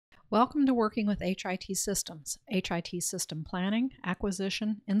Welcome to Working with HIT Systems, HIT System Planning,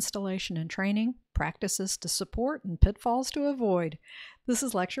 Acquisition, Installation, and Training, Practices to Support and Pitfalls to Avoid. This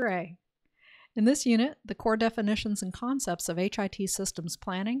is Lecture A. In this unit, the core definitions and concepts of HIT Systems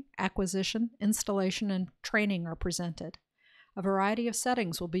Planning, Acquisition, Installation, and Training are presented. A variety of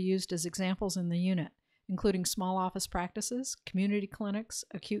settings will be used as examples in the unit, including small office practices, community clinics,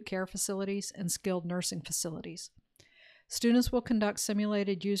 acute care facilities, and skilled nursing facilities. Students will conduct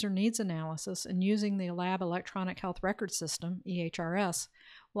simulated user needs analysis and using the Lab Electronic Health Record System, EHRS,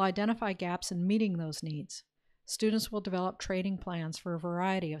 will identify gaps in meeting those needs. Students will develop training plans for a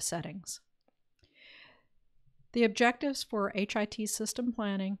variety of settings. The objectives for HIT System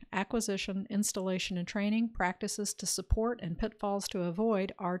Planning, Acquisition, Installation, and Training, Practices to Support and Pitfalls to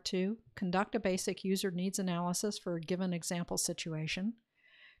Avoid are to conduct a basic user needs analysis for a given example situation,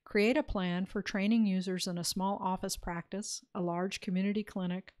 create a plan for training users in a small office practice, a large community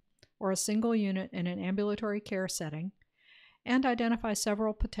clinic, or a single unit in an ambulatory care setting, and identify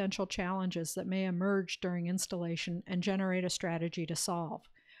several potential challenges that may emerge during installation and generate a strategy to solve.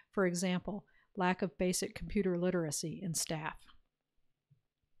 For example, lack of basic computer literacy in staff.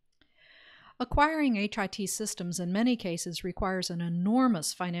 Acquiring HIT systems in many cases requires an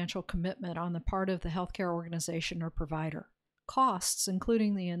enormous financial commitment on the part of the healthcare organization or provider. Costs,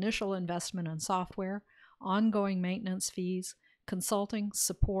 including the initial investment in software, ongoing maintenance fees, consulting,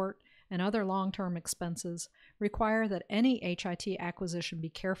 support, and other long-term expenses, require that any HIT acquisition be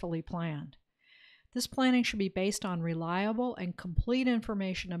carefully planned. This planning should be based on reliable and complete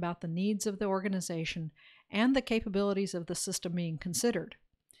information about the needs of the organization and the capabilities of the system being considered.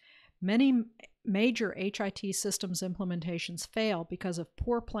 Many major HIT systems implementations fail because of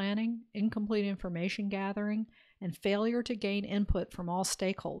poor planning, incomplete information gathering, and failure to gain input from all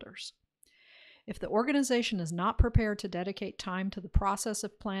stakeholders. If the organization is not prepared to dedicate time to the process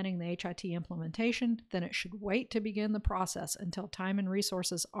of planning the HIT implementation, then it should wait to begin the process until time and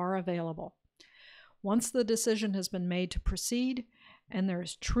resources are available. Once the decision has been made to proceed, and there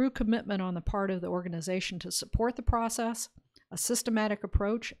is true commitment on the part of the organization to support the process, a systematic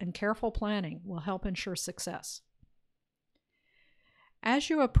approach and careful planning will help ensure success.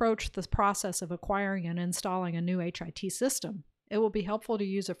 As you approach the process of acquiring and installing a new HIT system, it will be helpful to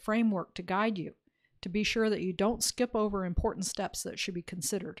use a framework to guide you, to be sure that you don't skip over important steps that should be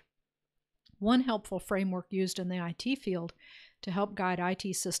considered. One helpful framework used in the IT field to help guide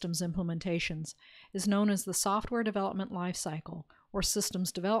IT systems implementations is known as the Software Development Lifecycle, or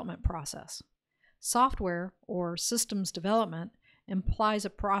Systems Development Process. Software, or systems development, implies a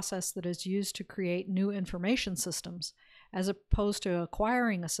process that is used to create new information systems, as opposed to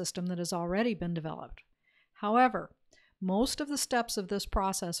acquiring a system that has already been developed. However, most of the steps of this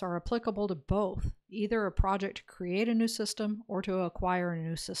process are applicable to both, either a project to create a new system or to acquire a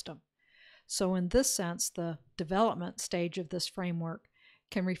new system. So in this sense, the development stage of this framework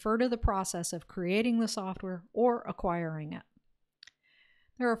can refer to the process of creating the software or acquiring it.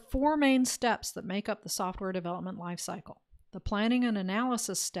 There are four main steps that make up the software development lifecycle. The planning and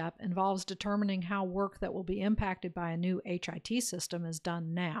analysis step involves determining how work that will be impacted by a new HIT system is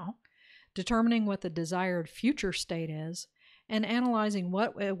done now, determining what the desired future state is, and analyzing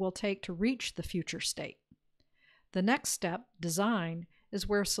what it will take to reach the future state. The next step, design, is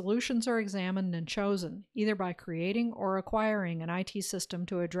where solutions are examined and chosen, either by creating or acquiring an IT system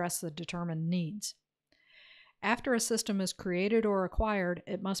to address the determined needs. After a system is created or acquired,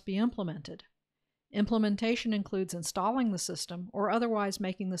 it must be implemented. Implementation includes installing the system or otherwise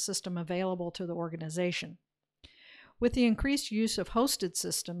making the system available to the organization. With the increased use of hosted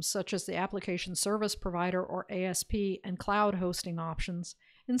systems such as the Application Service Provider or ASP and cloud hosting options,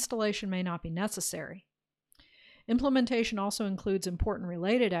 installation may not be necessary. Implementation also includes important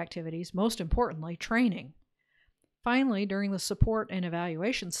related activities, most importantly, training. Finally, during the support and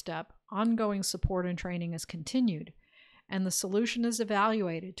evaluation step, ongoing support and training is continued, and the solution is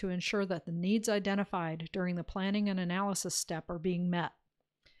evaluated to ensure that the needs identified during the planning and analysis step are being met.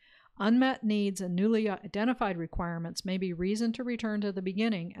 Unmet needs and newly identified requirements may be reason to return to the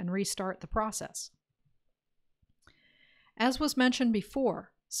beginning and restart the process. As was mentioned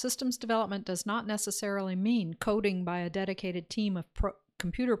before, systems development does not necessarily mean coding by a dedicated team of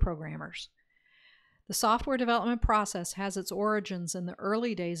computer programmers. The software development process has its origins in the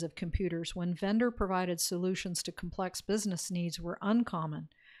early days of computers when vendor-provided solutions to complex business needs were uncommon,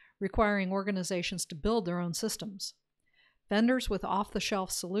 requiring organizations to build their own systems. Vendors with off-the-shelf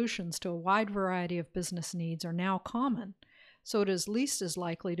solutions to a wide variety of business needs are now common, so it is least as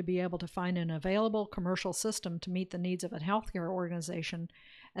likely to be able to find an available commercial system to meet the needs of a healthcare organization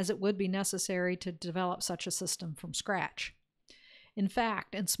as it would be necessary to develop such a system from scratch. In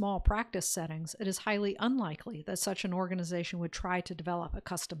fact, in small practice settings, it is highly unlikely that such an organization would try to develop a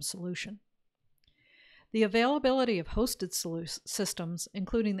custom solution. The availability of hosted systems,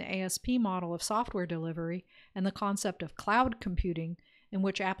 including the ASP model of software delivery and the concept of cloud computing, in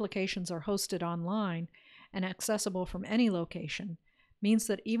which applications are hosted online and accessible from any location, means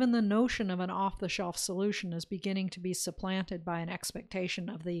that even the notion of an off-the-shelf solution is beginning to be supplanted by an expectation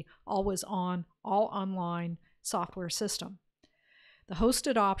of the always-on, all-online software system. The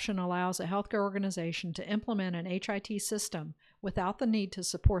hosted option allows a healthcare organization to implement an HIT system without the need to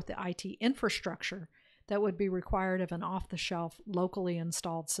support the IT infrastructure that would be required of an off-the-shelf, locally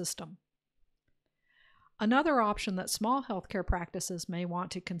installed system. Another option that small healthcare practices may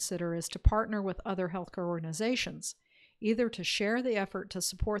want to consider is to partner with other healthcare organizations, either to share the effort to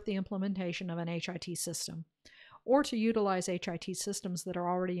support the implementation of an HIT system, or to utilize HIT systems that are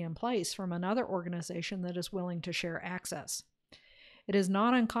already in place from another organization that is willing to share access. It is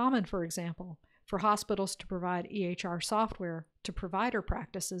not uncommon, for example, for hospitals to provide EHR software to provider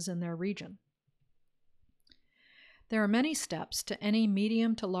practices in their region. There are many steps to any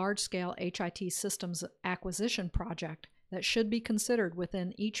medium to large-scale HIT systems acquisition project that should be considered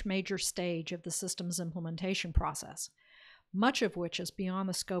within each major stage of the system's implementation process, much of which is beyond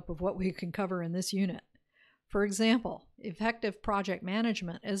the scope of what we can cover in this unit. For example, effective project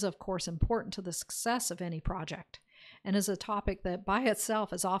management is of course important to the success of any project, and is a topic that by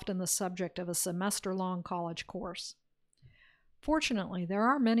itself is often the subject of a semester-long college course. Fortunately, there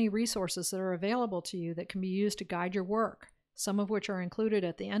are many resources that are available to you that can be used to guide your work, some of which are included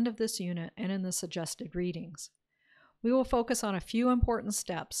at the end of this unit and in the suggested readings. We will focus on a few important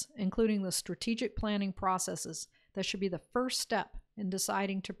steps, including the strategic planning processes that should be the first step in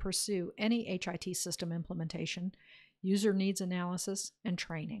deciding to pursue any HIT system implementation, user needs analysis, and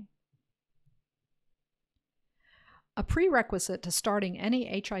training. A prerequisite to starting any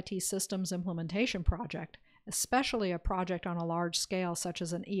HIT systems implementation project, especially a project on a large scale such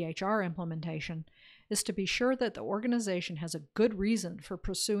as an EHR implementation, is to be sure that the organization has a good reason for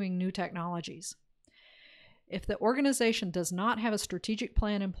pursuing new technologies. If the organization does not have a strategic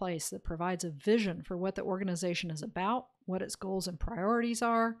plan in place that provides a vision for what the organization is about, what its goals and priorities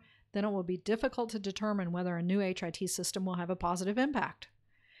are, then it will be difficult to determine whether a new HIT system will have a positive impact.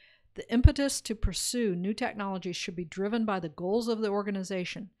 The impetus to pursue new technologies should be driven by the goals of the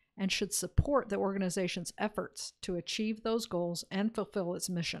organization and should support the organization's efforts to achieve those goals and fulfill its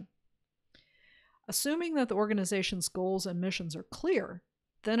mission. Assuming that the organization's goals and missions are clear,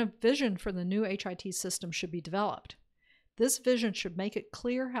 then a vision for the new HIT system should be developed. This vision should make it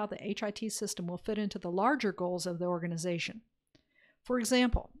clear how the HIT system will fit into the larger goals of the organization. For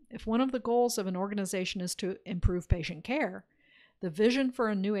example, if one of the goals of an organization is to improve patient care, the vision for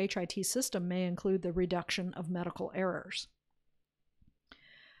a new HIT system may include the reduction of medical errors.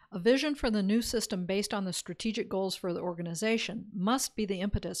 A vision for the new system based on the strategic goals for the organization must be the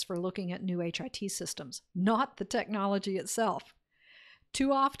impetus for looking at new HIT systems, not the technology itself.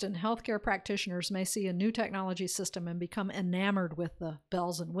 Too often, healthcare practitioners may see a new technology system and become enamored with the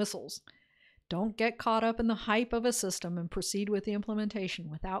bells and whistles. Don't get caught up in the hype of a system and proceed with the implementation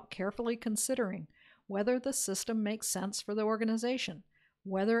without carefully considering whether the system makes sense for the organization,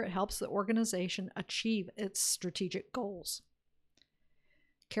 whether it helps the organization achieve its strategic goals.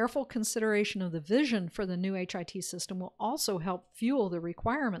 Careful consideration of the vision for the new HIT system will also help fuel the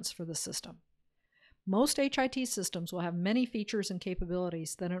requirements for the system. Most HIT systems will have many features and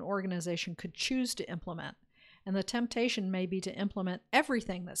capabilities that an organization could choose to implement, and the temptation may be to implement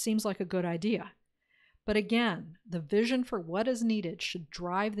everything that seems like a good idea. But again, the vision for what is needed should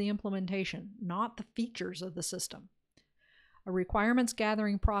drive the implementation, not the features of the system. A requirements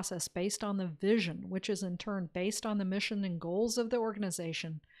gathering process based on the vision, which is in turn based on the mission and goals of the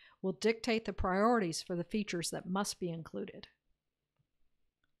organization, will dictate the priorities for the features that must be included.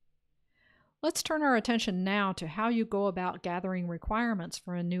 Let's turn our attention now to how you go about gathering requirements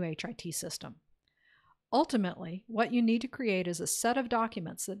for a new HIT system. Ultimately, what you need to create is a set of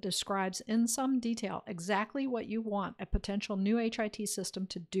documents that describes in some detail exactly what you want a potential new HIT system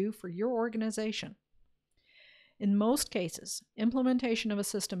to do for your organization. In most cases, implementation of a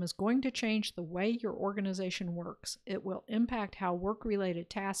system is going to change the way your organization works. It will impact how work-related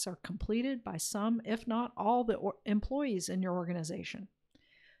tasks are completed by some, if not all, the employees in your organization.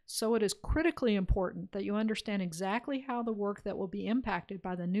 So it is critically important that you understand exactly how the work that will be impacted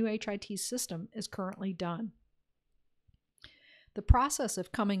by the new HIT system is currently done. The process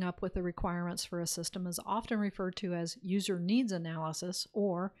of coming up with the requirements for a system is often referred to as user needs analysis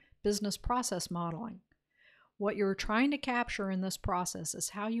or business process modeling. What you're trying to capture in this process is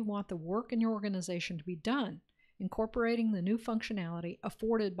how you want the work in your organization to be done, incorporating the new functionality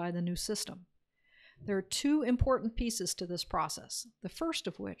afforded by the new system. There are two important pieces to this process, the first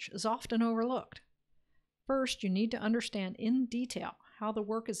of which is often overlooked. First, you need to understand in detail how the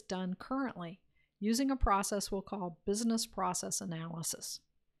work is done currently using a process we'll call business process analysis.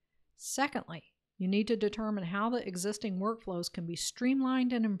 Secondly, you need to determine how the existing workflows can be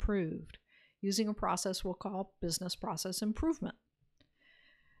streamlined and improved using a process we'll call business process improvement.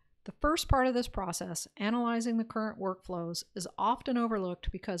 The first part of this process, analyzing the current workflows, is often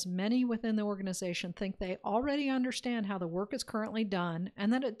overlooked because many within the organization think they already understand how the work is currently done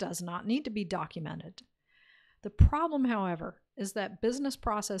and that it does not need to be documented. The problem, however, is that business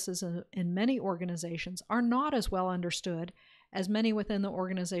processes in many organizations are not as well understood as many within the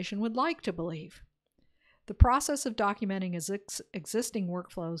organization would like to believe. The process of documenting existing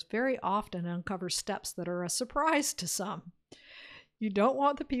workflows very often uncovers steps that are a surprise to some. You don't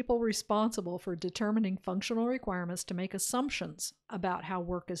want the people responsible for determining functional requirements to make assumptions about how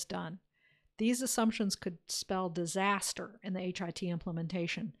work is done. These assumptions could spell disaster in the HIT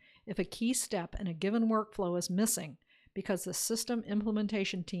implementation if a key step in a given workflow is missing because the system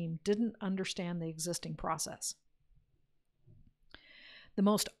implementation team didn't understand the existing process. The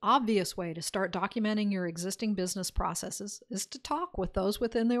most obvious way to start documenting your existing business processes is to talk with those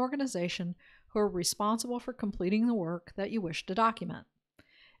within the organization who are responsible for completing the work that you wish to document.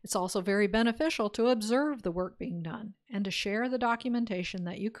 It's also very beneficial to observe the work being done and to share the documentation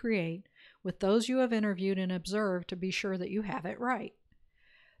that you create with those you have interviewed and observed to be sure that you have it right.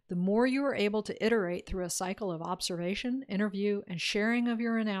 The more you are able to iterate through a cycle of observation, interview, and sharing of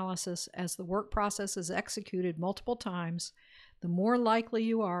your analysis as the work process is executed multiple times, the more likely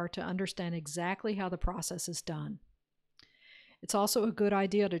you are to understand exactly how the process is done. It's also a good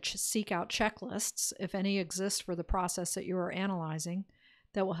idea to seek out checklists, if any exist for the process that you are analyzing,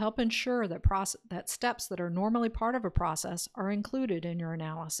 that will help ensure that steps that are normally part of a process are included in your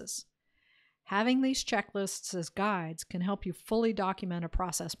analysis. Having these checklists as guides can help you fully document a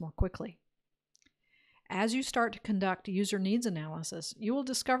process more quickly. As you start to conduct user needs analysis, you will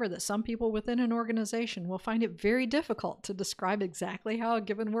discover that some people within an organization will find it very difficult to describe exactly how a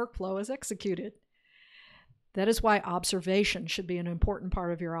given workflow is executed. That is why observation should be an important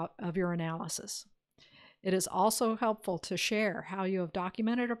part of your analysis. It is also helpful to share how you have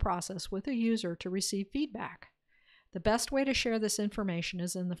documented a process with a user to receive feedback. The best way to share this information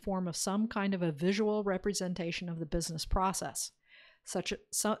is in the form of some kind of a visual representation of the business process, such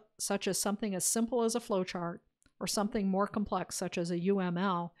as something as simple as a flowchart or something more complex such as a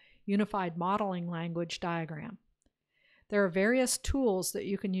UML, Unified Modeling Language diagram. There are various tools that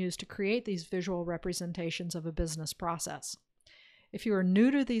you can use to create these visual representations of a business process. If you are new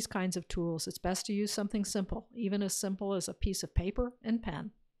to these kinds of tools, it's best to use something simple, even as simple as a piece of paper and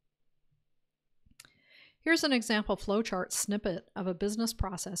pen. Here's an example flowchart snippet of a business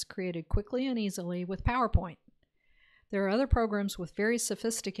process created quickly and easily with PowerPoint. There are other programs with very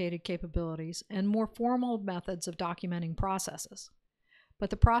sophisticated capabilities and more formal methods of documenting processes.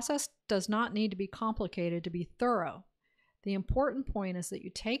 But the process does not need to be complicated to be thorough. The important point is that you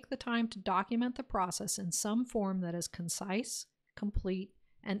take the time to document the process in some form that is concise, complete,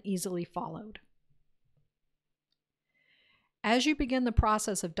 and easily followed. As you begin the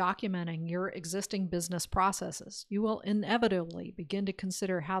process of documenting your existing business processes, you will inevitably begin to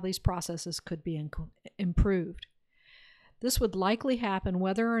consider how these processes could be improved. This would likely happen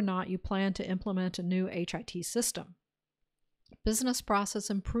whether or not you plan to implement a new HIT system. Business process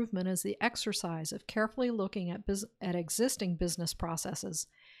improvement is the exercise of carefully looking at existing business processes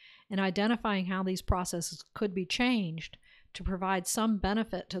and identifying how these processes could be changed to provide some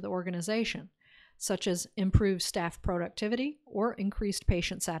benefit to the organization, such as improved staff productivity or increased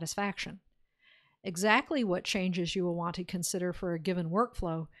patient satisfaction. Exactly what changes you will want to consider for a given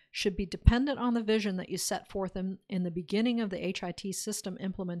workflow should be dependent on the vision that you set forth in the beginning of the HIT system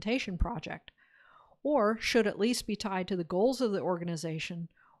implementation project, or should at least be tied to the goals of the organization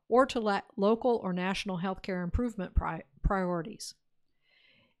or to local or national healthcare improvement priorities.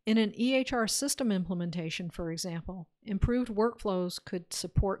 In an EHR system implementation, for example, improved workflows could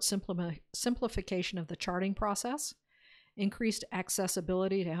support simplification of the charting process, increased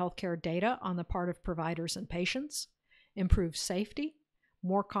accessibility to healthcare data on the part of providers and patients, improved safety,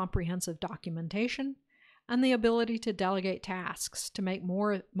 more comprehensive documentation, and the ability to delegate tasks to make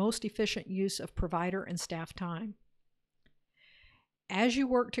most efficient use of provider and staff time. As you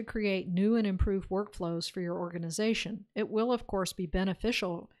work to create new and improved workflows for your organization, it will, of course, be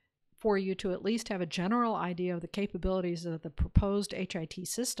beneficial for you to at least have a general idea of the capabilities of the proposed HIT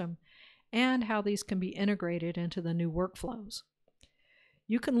system and how these can be integrated into the new workflows.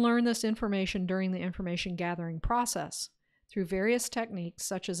 You can learn this information during the information gathering process through various techniques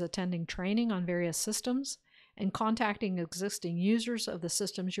such as attending training on various systems and contacting existing users of the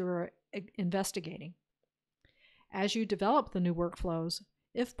systems you are investigating. As you develop the new workflows,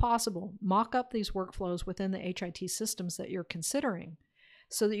 if possible, mock up these workflows within the HIT systems that you're considering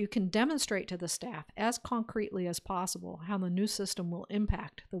so that you can demonstrate to the staff as concretely as possible how the new system will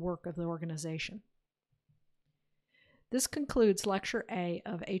impact the work of the organization. This concludes Lecture A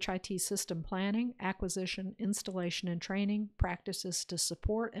of HIT System Planning, Acquisition, Installation, and Training, Practices to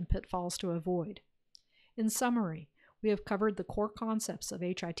Support and Pitfalls to Avoid. In summary, we have covered the core concepts of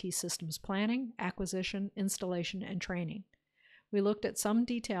HIT systems planning, acquisition, installation, and training. We looked at some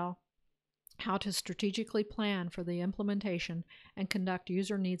detail how to strategically plan for the implementation and conduct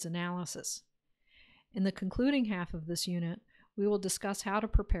user needs analysis. In the concluding half of this unit, we will discuss how to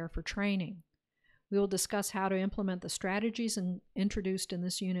prepare for training. We will discuss how to implement the strategies introduced in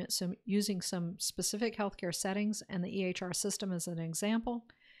this unit using some specific healthcare settings and the EHR system as an example,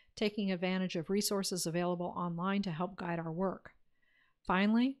 taking advantage of resources available online to help guide our work.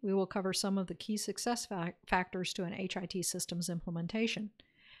 Finally, we will cover some of the key success factors to an HIT systems implementation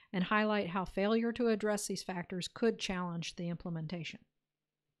and highlight how failure to address these factors could challenge the implementation.